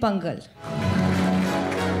Antim Pangal.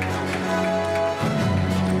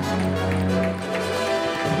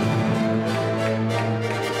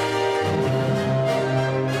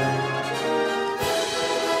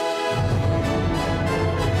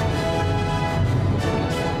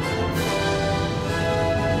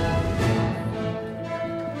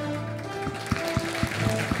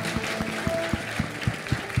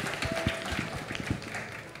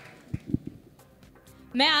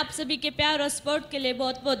 मैं आप सभी के प्यार और support के लिए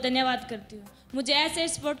बहुत बहुत धन्यवाद करती हूँ। मुझे ऐसे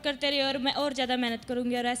सपोर्ट करते रहिए और मैं और ज़्यादा मेहनत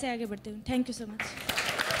करूँगी और ऐसे आगे बढ़ती हूँ। Thank you so much.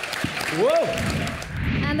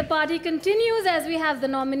 And the party continues as we have the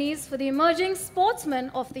nominees for the Emerging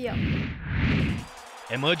Sportsman of the Year.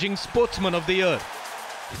 Emerging Sportsman of the Year.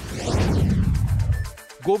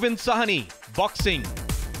 Govind Sahani, boxing.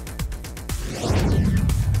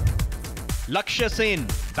 Lakshya Sen,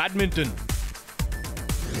 badminton.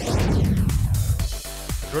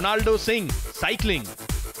 Ronaldo Singh, cycling.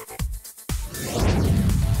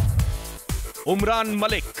 Umran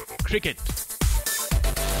Malik, cricket.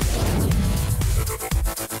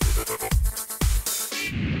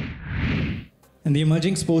 And the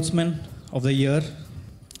Emerging Sportsman of the Year,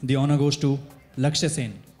 the honor goes to Lakshya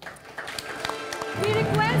Sen. We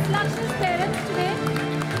request Lakshya's parents today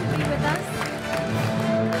to be with us.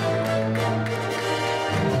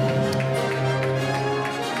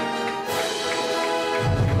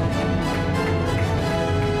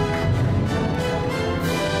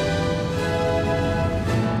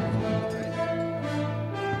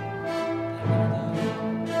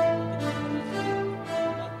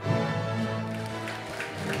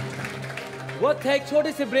 वक्त है एक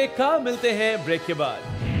छोटे से break का, मिलते हैं break के बाद।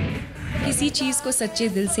 किसी चीज को सच्चे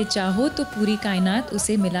दिल से चाहो तो पूरी कायनात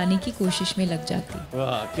उसे मिलाने की कोशिश में लग जाती।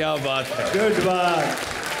 वाह क्या बात है, गुड बात।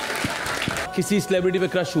 किसी सेलिब्रिटी पे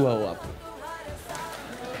क्रश हुआ हो आपको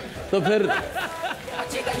तो फिर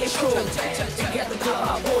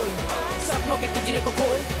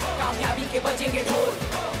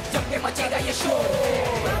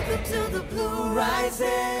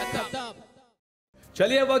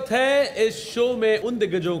चलिए वक्त है इस शो में उन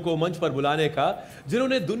दिग्गजों को मंच पर बुलाने का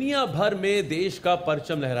जिन्होंने दुनिया भर में देश का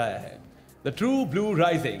परचम लहराया है। The true blue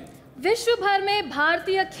rising. विश्व भर में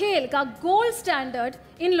भारतीय खेल का गोल्ड स्टैंडर्ड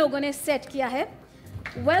इन लोगों ने सेट किया है।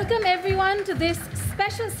 Welcome everyone to this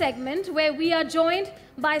special segment where we are joined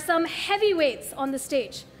by some heavyweights on the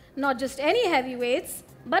stage. Not just any heavyweights,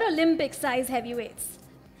 but Olympic size heavyweights.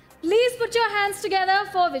 Please put your hands together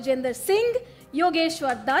for Vijender Singh,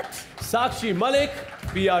 Yogeshwar Dutt, Sakshi Malik,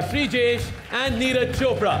 P.R. Srijesh and Neeraj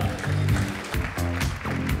Chopra.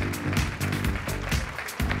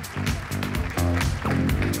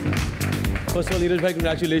 First of all, Neeraj bhai,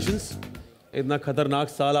 congratulations. इतना खतरनाक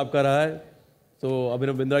साल आपका रहा है। तो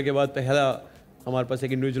अभिनव बिंद्रा के बाद पहला हमारे पास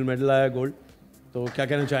एक इंडिविजुअल मेडल आया गोल्ड। तो क्या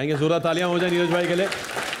कहना चाहेंगे? जोरदार तालियां हो जाए नीरज भाई के लिए।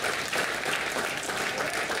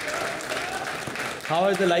 How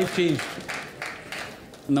has the life changed?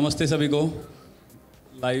 नमस्ते सभी को।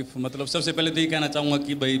 लाइफ मतलब सबसे पहले तो ये कहना चाहूँगा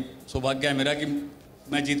कि भाई सौभाग्य है मेरा कि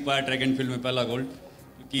मैं जीत पाया ट्रैक एंड फील्ड में पहला गोल्ड,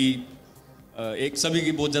 क्योंकि एक सभी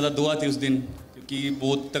की बहुत ज़्यादा दुआ थी उस दिन, क्योंकि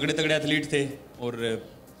बहुत तगड़े तगड़े एथलीट थे और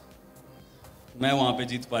मैं वहाँ पे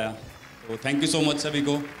जीत पाया। तो थैंक यू सो मच सभी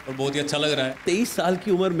को और बहुत ही अच्छा लग रहा है। 23 साल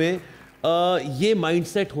की उम्र में ये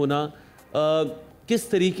माइंडसेट होना किस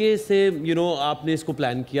तरीके से आपने इसको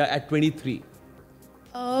प्लान किया एट 23?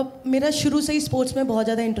 मेरा शुरू से ही स्पोर्ट्स में बहुत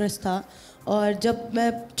ज़्यादा इंटरेस्ट था और जब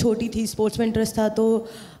मैं छोटी थी स्पोर्ट्स में इंटरेस्ट था तो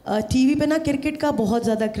टीवी पे ना क्रिकेट का बहुत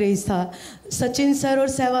ज़्यादा क्रेज़ था। सचिन सर और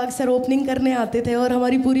सहवाग सर ओपनिंग करने आते थे और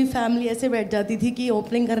हमारी पूरी फैमिली ऐसे बैठ जाती थी कि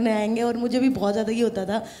ओपनिंग करने आएंगे और मुझे भी बहुत ज़्यादा ये होता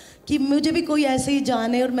था कि मुझे भी कोई ऐसे ही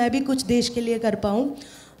जाने और मैं भी कुछ देश के लिए कर पाऊँ।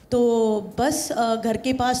 तो बस घर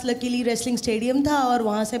के पास लकीली रेसलिंग स्टेडियम था और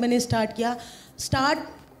वहाँ से मैंने स्टार्ट किया।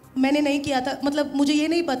 मैंने नहीं किया था, मतलब मुझे ये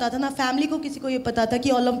नहीं पता था ना फैमिली को किसी को ये पता था कि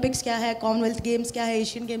ओलंपिक्स क्या है, कॉमनवेल्थ गेम्स क्या है,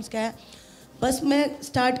 एशियन गेम्स क्या है। बस मैं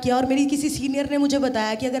स्टार्ट किया और मेरी किसी सीनियर ने मुझे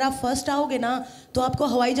बताया कि अगर आप फर्स्ट आओगे ना तो आपको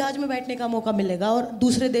हवाई जहाज़ में बैठने का मौका मिलेगा और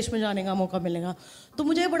दूसरे देश में जाने का मौका मिलेगा। तो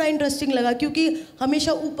मुझे बड़ा इंटरेस्टिंग लगा क्योंकि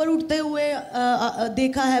हमेशा ऊपर उठते हुए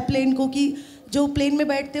देखा है प्लेन को कि जो प्लेन में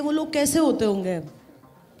बैठते हैं वो लोग कैसे होते होंगे,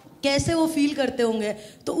 कैसे वो फील करते होंगे।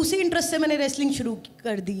 तो उसी इंटरेस्ट से मैंने रेसलिंग शुरू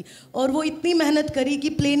कर दी और वो इतनी मेहनत करी कि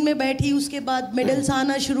प्लेन में बैठी, उसके बाद मेडल्स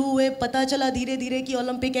आना शुरू हुए। पता चला धीरे धीरे कि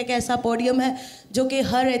ओलंपिक एक ऐसा पोडियम है जो कि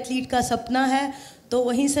हर एथलीट का सपना है। तो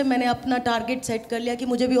वहीं से मैंने अपना टारगेट सेट कर लिया कि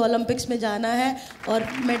मुझे भी ओलंपिक्स में जाना है और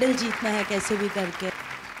मेडल जीतना है कैसे भी करके।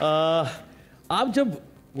 आप जब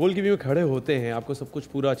गोलकीपिंग में खड़े होते हैं आपको सब कुछ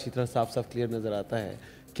पूरा अच्छी तरह साफ साफ क्लियर नज़र आता है।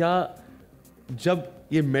 क्या जब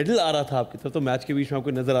ये मेडल आ रहा था आपकी तरफ, तो मैच के बीच में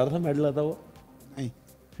आपको नजर आ रहा था मेडल आता हुआ? नहीं,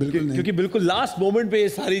 बिल्कुल नहीं। क्योंकि बिल्कुल लास्ट मोमेंट पे ये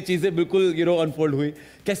सारी चीजें बिल्कुल अनफोल्ड हुई।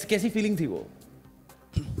 कैसी फीलिंग थी वो?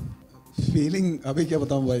 फीलिंग अभी क्या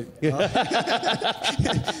बताऊं भाई।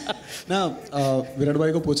 ना विराट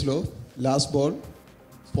भाई को पूछ लो, लास्ट बॉल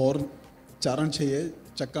 4 रन चाहिए,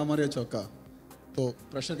 चक्का मारे या चौका, तो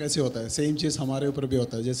प्रेशर कैसे होता है? सेम चीज़ हमारे ऊपर भी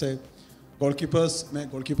होता है। जैसे गोलकीपर्स, मैं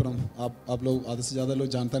गोलकीपर हूँ, आप लोग आधे से ज़्यादा लोग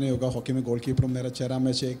जानता नहीं होगा, हॉकी में गोलकीपर हूँ, मेरा चेहरा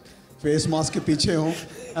में से एक फेस मास्क के पीछे हूँ।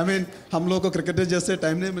 I mean, हम लोग को क्रिकेटर जैसे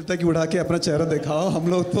टाइम नहीं मिलता कि उड़ा के अपना चेहरा दिखाओ, हम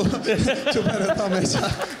लोग तो छुपा रहता हमेशा।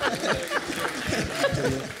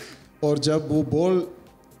 और जब वो बॉल,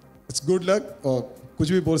 इट्स गुड लक, और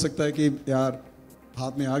कुछ भी बोल सकता है कि यार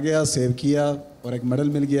हाथ में आ गया, सेव किया और एक मेडल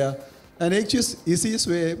मिल गया। एंड एक चीज़ इसी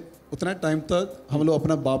वे, उतना टाइम तक हम लोग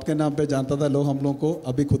अपना बाप के नाम पे जानता था लोग, हम लोग को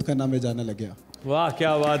अभी खुद का नाम पे जानने लग गया। वाह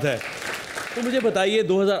क्या बात है। तो मुझे बताइए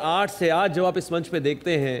 2008 से आज जब आप इस मंच पे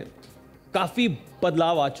देखते हैं, काफ़ी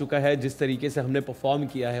बदलाव आ चुका है जिस तरीके से हमने परफॉर्म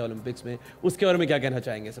किया है ओलंपिक्स में, उसके बारे में क्या कहना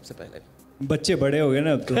चाहेंगे? सबसे पहले बच्चे बड़े हो गए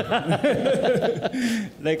ना अब तो।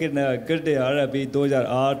 लेकिन गुड यार, अभी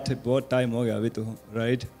 2008 बहुत टाइम हो गया अभी तो,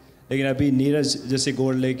 राइट। लेकिन अभी नीरज जैसे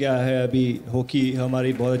गोल्ड लेके आया है, अभी हॉकी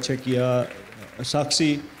हमारी बहुत अच्छा किया,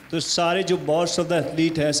 साक्षी, तो सारे जो बॉस ऑफ द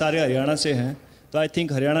एथलीट हैं सारे हरियाणा से हैं, तो I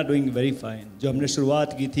think Haryana doing very fine. जो हमने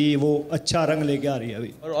शुरुआत की थी वो अच्छा रंग लेके आ रही है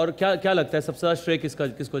अभी। और क्या लगता है सबसे ज़्यादा श्रेय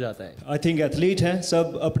किसको जाता है? आई थिंक एथलीट हैं,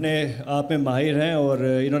 सब अपने आप में माहिर हैं और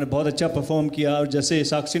इन्होंने बहुत अच्छा परफॉर्म किया। और जैसे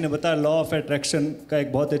साक्षी ने बताया, लॉ ऑफ अट्रैक्शन का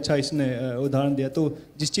एक बहुत अच्छा इसने उदाहरण दिया। तो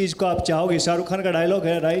जिस चीज़ को आप चाहोगे, शाहरुख खान का डायलॉग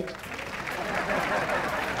है, right.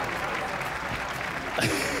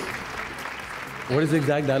 What is the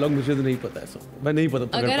exact dialogue? मुझे तो नहीं पता है, मैं नहीं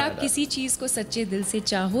पता। अगर आप किसी चीज को सच्चे दिल से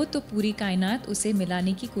चाहो तो पूरी कायनात उसे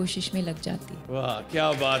मिलाने की कोशिश में लग जाती है। वाह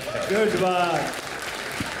क्या बात है, गुड बात।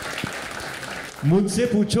 मुझसे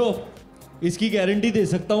पूछो, इसकी गारंटी दे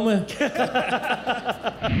सकता हूं मैं।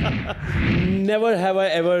 नेवर हैव आई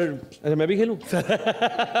एवर, अच्छा मैं भी खेलूं?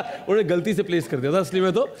 उन्होंने गलती से प्लेस कर दिया था असली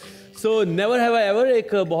में तो। So never have I ever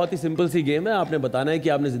एक बहुत ही सिंपल सी गेम है, आपने बताना है कि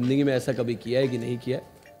आपने जिंदगी में ऐसा कभी किया है कि नहीं किया है,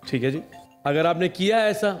 ठीक है जी। अगर आपने किया है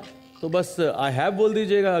ऐसा तो बस आई हैव बोल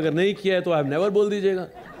दीजिएगा, अगर नहीं किया है तो आई हैव नेवर बोल दीजिएगा,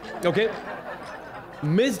 ओके।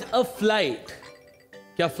 मिस्ड अ फ्लाइट,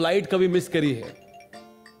 क्या फ्लाइट कभी मिस करी है?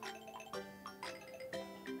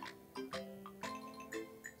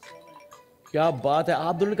 क्या बात है,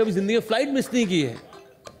 आप दोनों ने कभी जिंदगी में फ्लाइट मिस नहीं की है?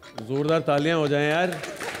 जोरदार तालियां हो जाएं यार।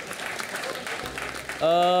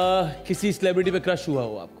 किसी सेलिब्रिटी पे क्रश हुआ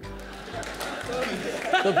हो आपको?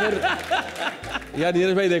 तो फिर यार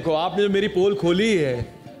नीरज भाई देखो, आपने जो मेरी पोल खोली है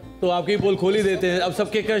तो आपकी पोल खोली देते हैं, अब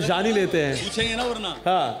सबके क्रश जान ही लेते हैं। पूछेंगे ना वरना।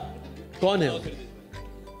 हाँ, कौन है?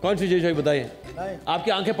 कौन सी चीज बताइए?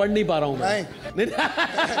 आपकी आंखें पढ़ नहीं पा रहा हूँ मैं।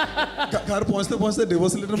 घर पहुंचते पहुंचते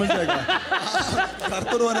डिवोर्स लेटर मिल जाएगा। घर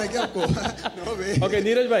तो रोना है क्या आपको? ओके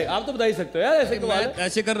नीरज भाई, आप तो बता ही सकते हो यार, ऐसे मैं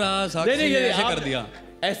ऐसे कर रहा, साक्षी ने ऐसे कर दिया।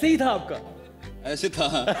 ऐसे ही था आपका? ऐसे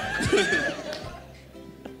था।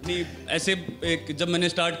 नहीं, ऐसे एक जब मैंने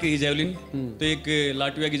स्टार्ट की जेवलिन, तो एक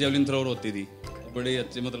लाटविया की जेवलिन थ्रोअर होती थी, बड़े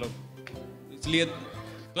अच्छे, मतलब इसलिए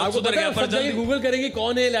तो आपको सुधर गया। पर जल्दी गूगल करेंगे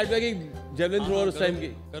कौन है लाटविया की जेवलिन थ्रोअर उस टाइम की,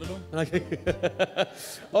 कर लो।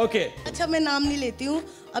 ओके। अच्छा मैं नाम नहीं लेती हूँ,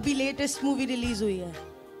 अभी लेटेस्ट मूवी रिलीज हुई है,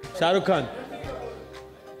 शाहरुख खान,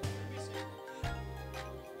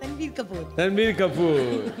 रणबीर कपूर। रणबीर कपूर,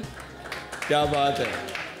 क्या बात है।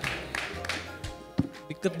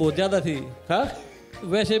 दिक्कत बहुत ज्यादा थी। हाँ,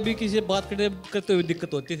 वैसे भी किसी से बात करते हुए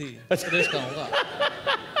दिक्कत होती थी। का होगा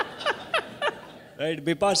राइट।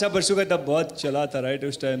 बिपाशा बसु का तब बहुत चला था, राइट,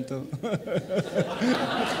 उस टाइम तो।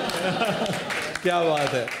 क्या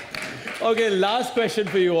बात है। Okay, last question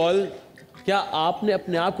for you all, क्या आपने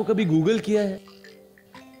अपने आप को कभी गूगल किया है?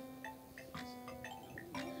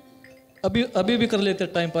 अभी भी कर लेते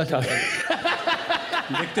टाइम पास।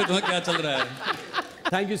 देखते तो क्या चल रहा है।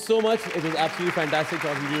 Thank you so much. It was absolutely fantastic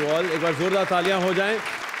talking to you all. एक बार जोरदार तालियां हो जाएं।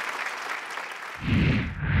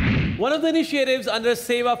 One of the initiatives under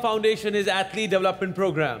Seva Foundation is Athlete Development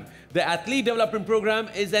Program. The Athlete Development Program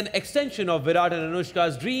is an extension of Virat and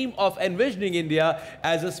Anushka's dream of envisioning India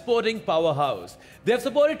as a sporting powerhouse. They have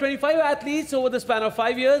supported 25 athletes over the span of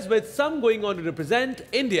 5 years, with some going on to represent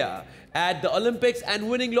India at the Olympics and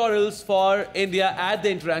winning laurels for India at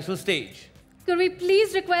the international stage. Could we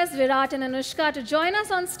please request Virat and Anushka to join us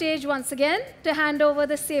on stage once again to hand over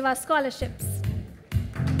the Seva scholarships?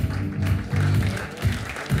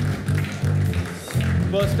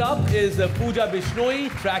 First up is Pooja Bishnoi,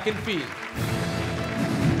 track and field.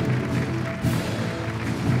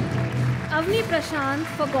 Avni Prashant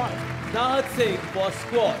for golf. Nahat Singh for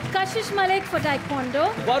squash. Kashish Malik for taekwondo.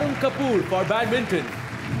 Varun Kapoor for badminton.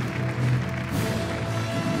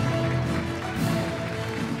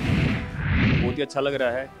 बहुत ही अच्छा लग रहा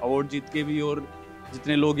है award जीत के भी, और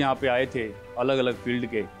जितने लोग यहाँ पे आए थे अलग अलग फील्ड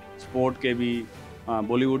के, स्पोर्ट के भी,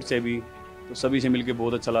 बॉलीवुड से भी, तो सभी से मिलके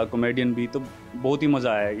बहुत अच्छा लगा, कॉमेडियन भी, तो बहुत ही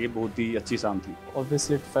मज़ा आया। ये बहुत ही अच्छी शाम थी।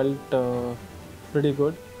 Obviously it felt pretty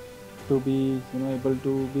good to be able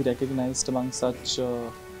to be recognized among such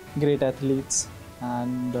great athletes,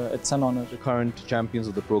 and it's an honor. Current champions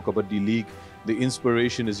of the Pro Kabaddi League, the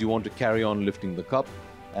inspiration is you want to carry on lifting the cup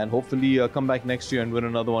and hopefully come back next year and win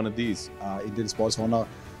another one of these. Indian sports होना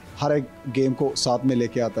हर एक game को साथ में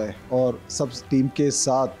लेके आता है, और सब टीम के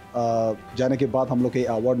साथ जाने के बाद हम लोग को ये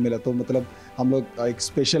अवार्ड मिला, तो मतलब हम लोग एक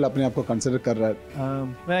स्पेशल अपने आप को कंसिडर कर रहा है।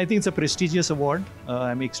 Well, I think it's a prestigious award.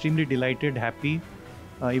 I'm extremely delighted, happy,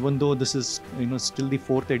 even though this is still the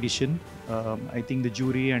 4th edition. I think the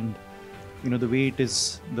jury and the way it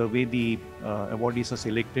is, the way the awardees are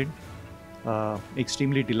selected,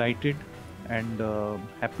 extremely delighted and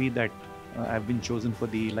happy that I've been chosen for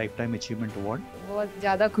the Lifetime Achievement Award. बहुत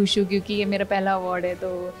ज़्यादा खुश हूँ क्योंकि ये मेरा पहला award है,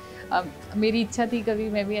 तो मेरी इच्छा थी कभी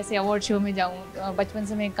मैं भी ऐसे अवार्ड शो में जाऊँ। तो बचपन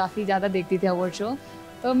से मैं काफ़ी ज़्यादा देखती थी अवार्ड शो,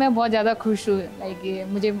 तो मैं बहुत ज़्यादा खुश हूँ लाइक ये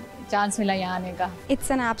मुझे चांस मिला यहाँ आने का।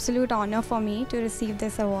 It's an absolute honor for me to receive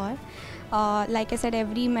this award. Like I said,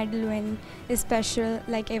 every medal win is special,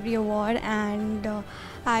 like every award, and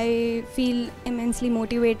I feel immensely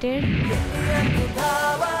motivated.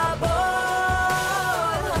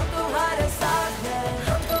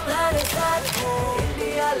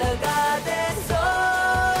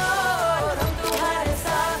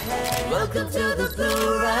 Welcome to the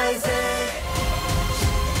Blue Rising.